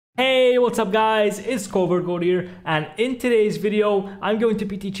Hey, what's up guys? It's CovertCode here, and in today's video, I'm going to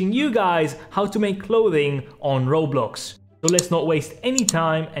be teaching you guys how to make clothing on Roblox. So let's not waste any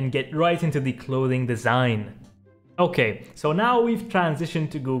time and get right into the clothing design. Okay, so now we've transitioned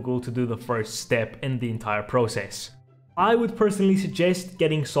to Google to do the first step in the entire process. I would personally suggest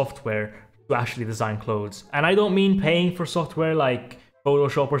getting software to actually design clothes. And I don't mean paying for software like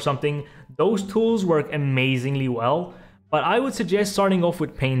Photoshop or something. Those tools work amazingly well. But I would suggest starting off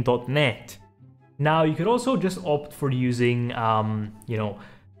with paint.net. Now you could also just opt for using, some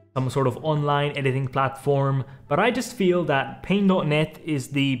sort of online editing platform. But I just feel that paint.net is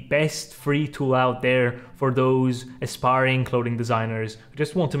the best free tool out there for those aspiring clothing designers who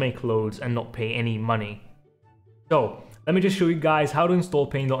just want to make clothes and not pay any money. So let me just show you guys how to install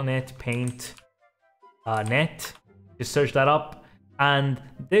paint.net, paint.net. Just search that up. And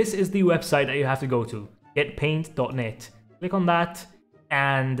this is the website that you have to go to, getpaint.net. Click on that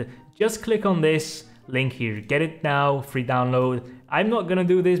and just click on this link here. Get it now, free download. I'm not gonna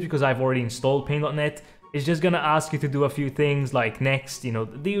do this because I've already installed paint.net. It's just gonna ask you to do a few things like next,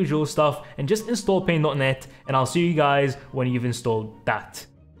 the usual stuff, and just install paint.net, and I'll see you guys when you've installed that.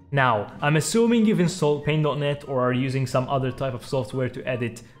 Now, I'm assuming you've installed paint.net or are using some other type of software to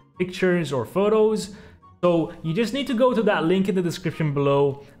edit pictures or photos. So you just need to go to that link in the description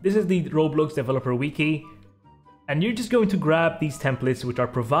below. This is the Roblox developer wiki. And you're just going to grab these templates which are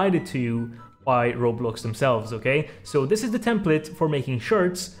provided to you by Roblox themselves, okay? So this is the template for making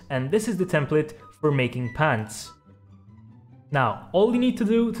shirts, and this is the template for making pants. Now, all you need to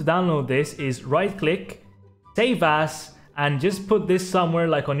do to download this is right-click, save as, and just put this somewhere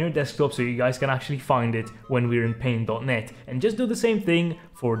like on your desktop so you guys can actually find it when we're in paint.net. And just do the same thing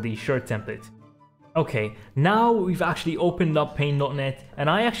for the shirt template. Okay, now we've actually opened up paint.net, and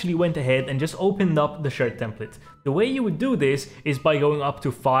I actually went ahead and just opened up the shirt template. The way you would do this is by going up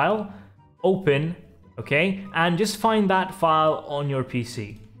to File, Open, okay, and just find that file on your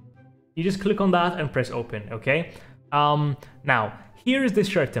PC. You just click on that and press Open, okay? Now, here is this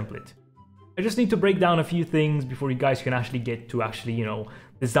shirt template. I just need to break down a few things before you guys can actually get to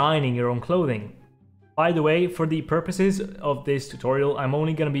designing your own clothing. By the way, for the purposes of this tutorial, I'm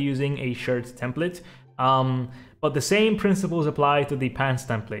only going to be using a shirt template, but the same principles apply to the pants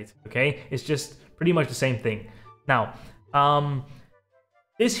template, okay? It's just pretty much the same thing. Now,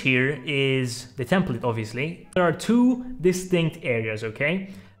 this here is the template, obviously. There are two distinct areas,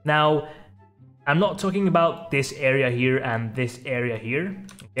 okay? Now, I'm not talking about this area here and this area here,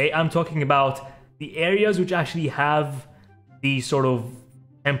 okay? I'm talking about the areas which actually have the sort of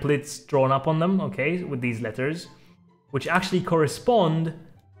templates drawn up on them, okay, with these letters, which actually correspond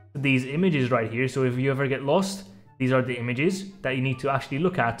to these images right here. So if you ever get lost, these are the images that you need to actually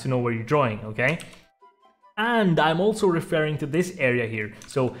look at to know where you're drawing, okay? And I'm also referring to this area here.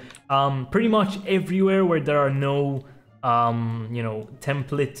 So pretty much everywhere where there are no,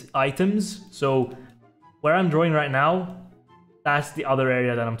 template items. So where I'm drawing right now, that's the other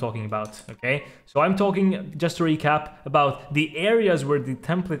area that I'm talking about, okay? So I'm talking, just to recap, about the areas where the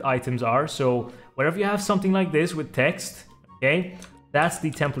template items are. So wherever you have something like this with text, okay, that's the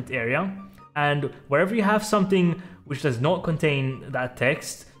template area. And wherever you have something which does not contain that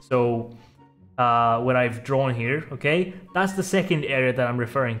text, so what I've drawn here, okay, that's the second area that I'm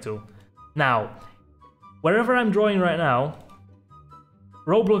referring to. Now, wherever I'm drawing right now,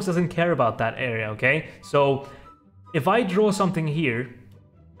 Roblox doesn't care about that area, okay? So if I draw something here,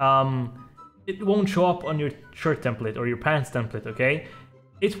 it won't show up on your shirt template or your pants template, okay?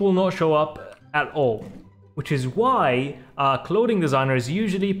 It will not show up at all, which is why clothing designers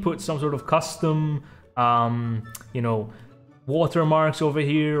usually put some sort of custom, watermarks over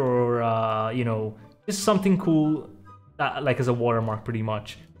here, or, just something cool, like as a watermark pretty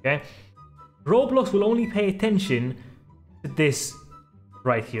much, okay? Roblox will only pay attention to this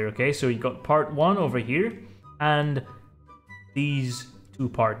right here, okay? So you got part 1 over here, and these two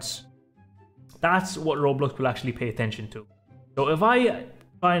parts. That's what Roblox will actually pay attention to. So if I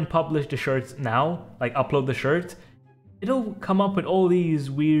try and publish the shirt now, like upload the shirt, it'll come up with all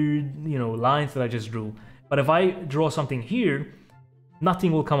these weird, lines that I just drew. But if I draw something here,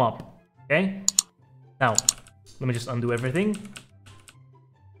 nothing will come up, okay? Now, let me just undo everything.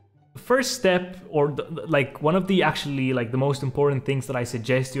 The first step, or one of the the most important things that I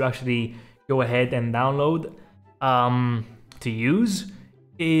suggest you actually go ahead and download to use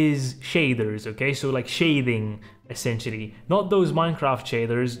is shaders, okay? So like shading, essentially. Not those Minecraft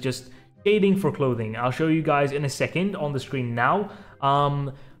shaders, just shading for clothing. I'll show you guys in a second on the screen now.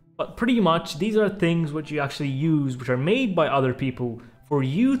 But pretty much these are things which you actually use, which are made by other people for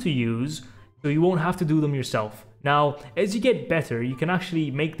you to use, so you won't have to do them yourself. Now, as you get better, you can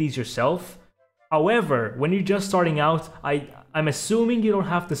actually make these yourself. However, when you're just starting out, I'm assuming you don't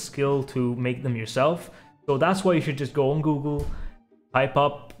have the skill to make them yourself. So that's why you should just go on Google, type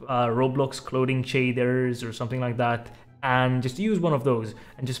up Roblox clothing shaders or something like that, and just use one of those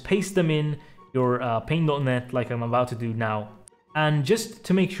and just paste them in your paint.net like I'm about to do now. And just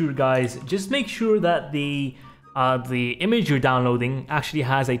to make sure, guys, just make sure that the image you're downloading actually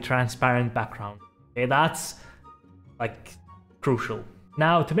has a transparent background. Okay, that's like crucial.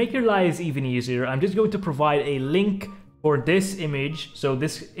 Now, to make your lives even easier, I'm just going to provide a link for this image. So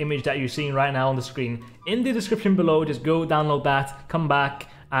this image that you're seeing right now on the screen, in the description below, just go download that, come back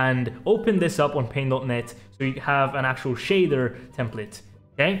and open this up on paint.net so you have an actual shader template.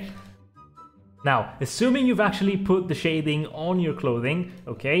 Okay. Now, assuming you've actually put the shading on your clothing,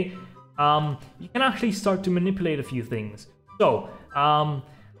 okay, you can actually start to manipulate a few things. So,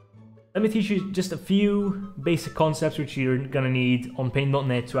 let me teach you just a few basic concepts which you're gonna need on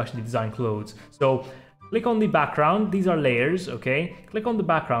paint.net to actually design clothes. So, click on the background. These are layers, okay? Click on the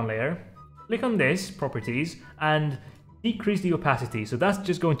background layer. Click on this, properties, and decrease the opacity. So that's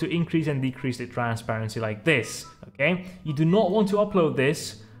just going to increase and decrease the transparency like this, okay? You do not want to upload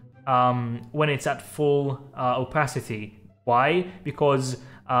this when it's at full opacity. Why? Because,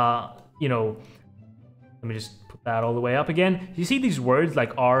 you know, let me just put that all the way up again. You see these words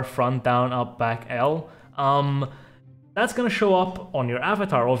like R, front, down, up, back, L? That's gonna show up on your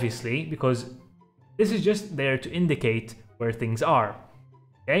avatar, obviously, because this is just there to indicate where things are.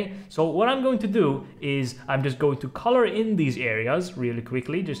 Okay, so what I'm going to do is I'm just going to color in these areas really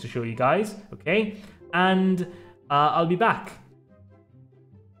quickly just to show you guys, okay? And I'll be back.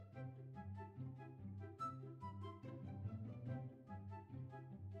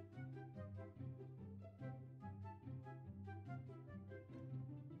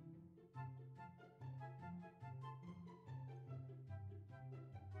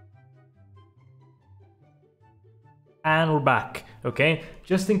 And we're back, okay?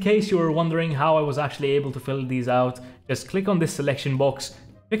 Just in case you were wondering how I was actually able to fill these out, just click on this selection box,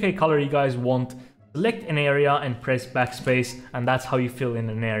 pick a color you guys want, select an area and press backspace, and that's how you fill in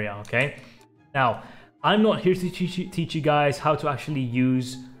an area, okay? Now, I'm not here to teach you guys how to actually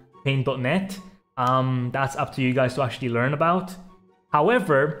use paint.net. That's up to you guys to actually learn about.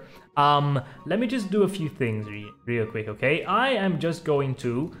 However, let me just do a few things real quick, okay? I am just going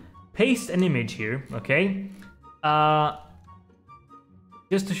to paste an image here, okay?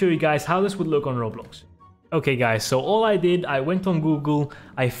 Just to show you guys how this would look on Roblox. Okay guys, so all I did, I went on Google,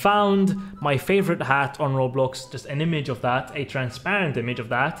 I found my favorite hat on Roblox, just an image of that, a transparent image of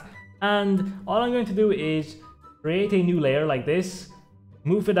that, and all I'm going to do is create a new layer like this,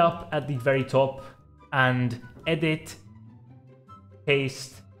 move it up at the very top, and edit,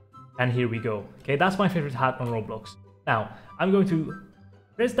 paste, and here we go. Okay, that's my favorite hat on Roblox. Now, I'm going to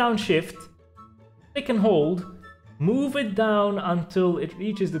press down Shift, click and hold, move it down until it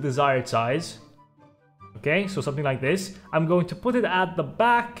reaches the desired size. Okay, so something like this. I'm going to put it at the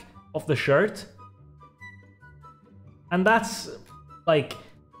back of the shirt. And that's like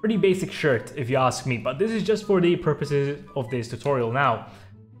pretty basic shirt if you ask me, but this is just for the purposes of this tutorial. Now,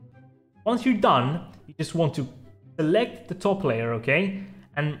 once you're done, you just want to select the top layer, okay?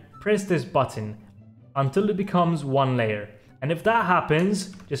 And press this button until it becomes one layer. And if that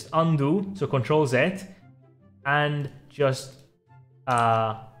happens, just undo, so Control Z, and just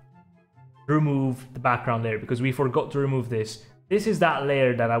remove the background layer because we forgot to remove this. This is that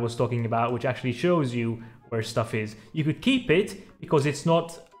layer that I was talking about, which actually shows you where stuff is. You could keep it because it's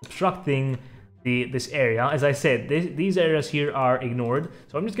not obstructing this area. As I said, these areas here are ignored.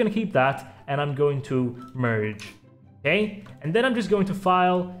 So I'm just going to keep that and I'm going to merge. Okay, and then I'm just going to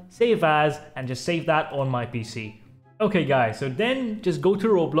File, Save As, and just save that on my PC. Okay guys, so then just go to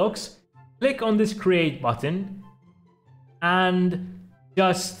Roblox, click on this create button and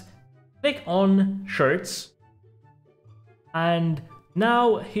just click on shirts. And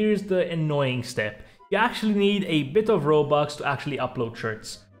now here's the annoying step. You actually need a bit of Robux to actually upload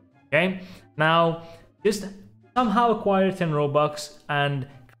shirts. Okay, now just somehow acquire 10 Robux and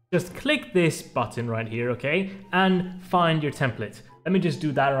just click this button right here, okay, and find your template. Let me just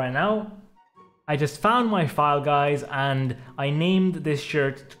do that right now. I just found my file, guys, and I named this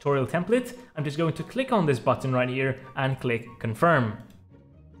shirt tutorial template. I'm just going to click on this button right here and click confirm.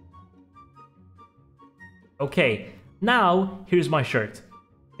 Okay, now here's my shirt.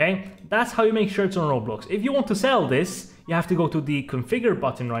 Okay, that's how you make shirts on Roblox. If you want to sell this, you have to go to the configure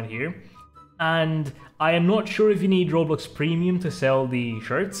button right here. And I am not sure if you need Roblox Premium to sell the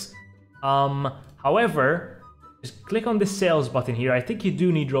shirts. However, just click on this sales button here. I think you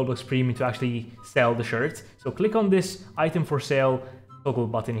do need Roblox Premium to actually sell the shirt. So click on this item for sale toggle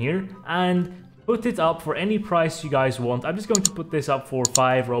button here and put it up for any price you guys want. I'm just going to put this up for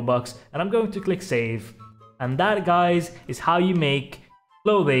 5 Robux and I'm going to click save. And that, guys, is how you make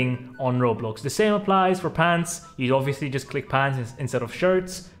clothing on Roblox. The same applies for pants. You obviously just click pants instead of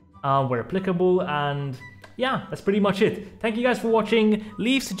shirts where applicable, and yeah, that's pretty much it. Thank you guys for watching.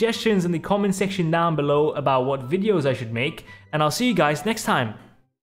 Leave suggestions in the comment section down below about what videos I should make, and I'll see you guys next time.